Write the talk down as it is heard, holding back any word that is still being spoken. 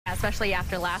Especially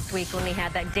after last week when we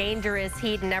had that dangerous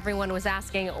heat and everyone was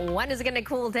asking, when is it going to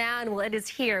cool down? Well, it is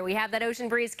here. We have that ocean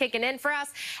breeze kicking in for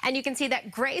us, and you can see that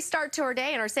gray start to our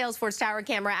day in our Salesforce Tower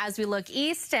camera as we look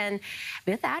east. And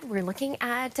with that, we're looking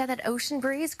at that ocean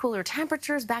breeze, cooler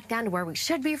temperatures back down to where we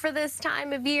should be for this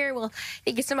time of year. Well,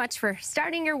 thank you so much for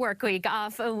starting your work week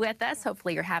off with us.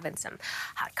 Hopefully you're having some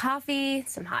hot coffee,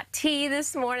 some hot tea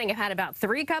this morning. I've had about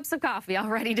 3 cups of coffee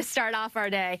already to start off our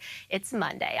day. It's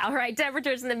Monday. All right,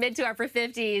 temperatures in the mid to upper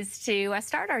 50s to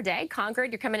start our day.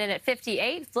 Concord, you're coming in at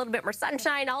 58. It's a little bit more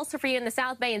sunshine also for you in the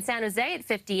South Bay and San Jose at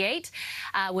 58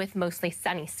 with mostly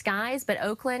sunny skies. But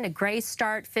Oakland, a gray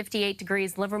start, 58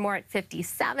 degrees. Livermore at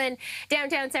 57.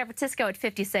 Downtown San Francisco at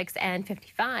 56 and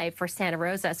 55 for Santa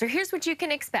Rosa. So here's what you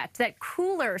can expect. That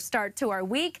cooler start to our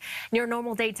week near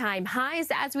normal daytime highs.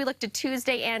 As we look to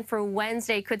Tuesday and for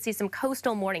Wednesday, could see some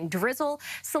coastal morning drizzle,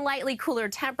 slightly cooler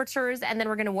temperatures, and then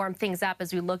we're going to warm things up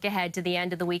as we look ahead to the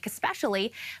end of the week,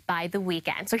 especially by the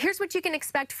weekend. So here's what you can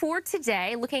expect for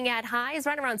today. Looking at highs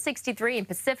right around 63 in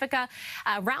Pacifica,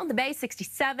 around the Bay,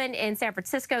 67 in San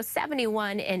Francisco,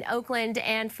 71 in Oakland,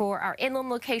 and for our inland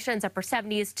locations, upper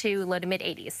 70s to low to mid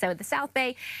 80s. So the South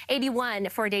Bay, 81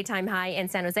 for a daytime high in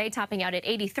San Jose, topping out at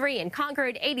 83 in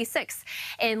Concord, 86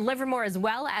 in Livermore, as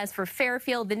well as for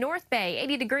Fairfield, the North Bay,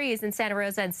 80 degrees in Santa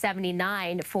Rosa, and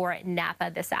 79 for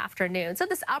Napa this afternoon. So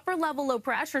this upper level low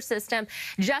pressure system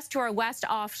just to our west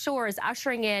offshore is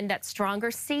ushering in that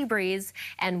stronger sea breeze,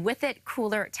 and with it,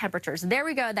 cooler temperatures. There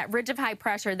we go, that ridge of high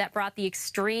pressure that brought the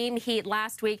extreme heat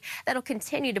last week, that'll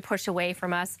continue to push away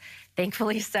from us,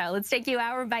 thankfully so. Let's take you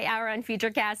hour by hour on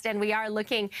Futurecast, and we are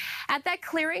looking at that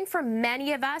clearing for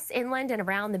many of us inland and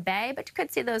around the bay, but you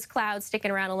could see those clouds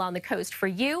sticking around along the coast for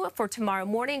you. For tomorrow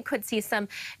morning, could see some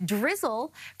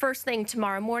drizzle first thing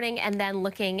tomorrow morning, and then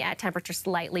looking at temperatures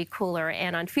slightly cooler.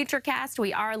 And on Futurecast,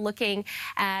 we are looking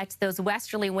at those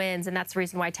westerly winds, and that's the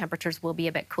reason why temperatures will be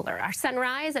a bit cooler. Our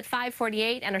sunrise at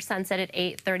 5:48 and our sunset at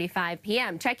 8:35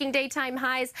 p.m. Checking daytime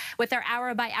highs with our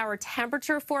hour-by-hour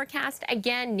temperature forecast,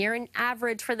 again, near an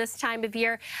average for this time of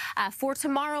year. For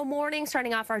tomorrow morning,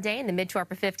 starting off our day in the mid to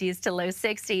upper 50s to low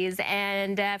 60s,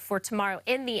 and for tomorrow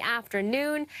in the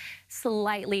afternoon,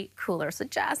 slightly cooler, so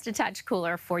just a touch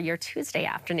cooler for your Tuesday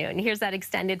afternoon. Here's that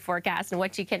extended forecast and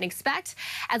what you can expect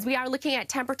as we are looking at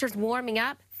temperatures warming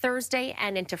up Thursday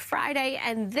and into Friday,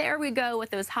 and there we go with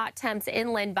those hot temps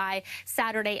inland by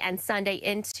Saturday and Sunday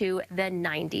into the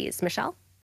 90s. Michelle?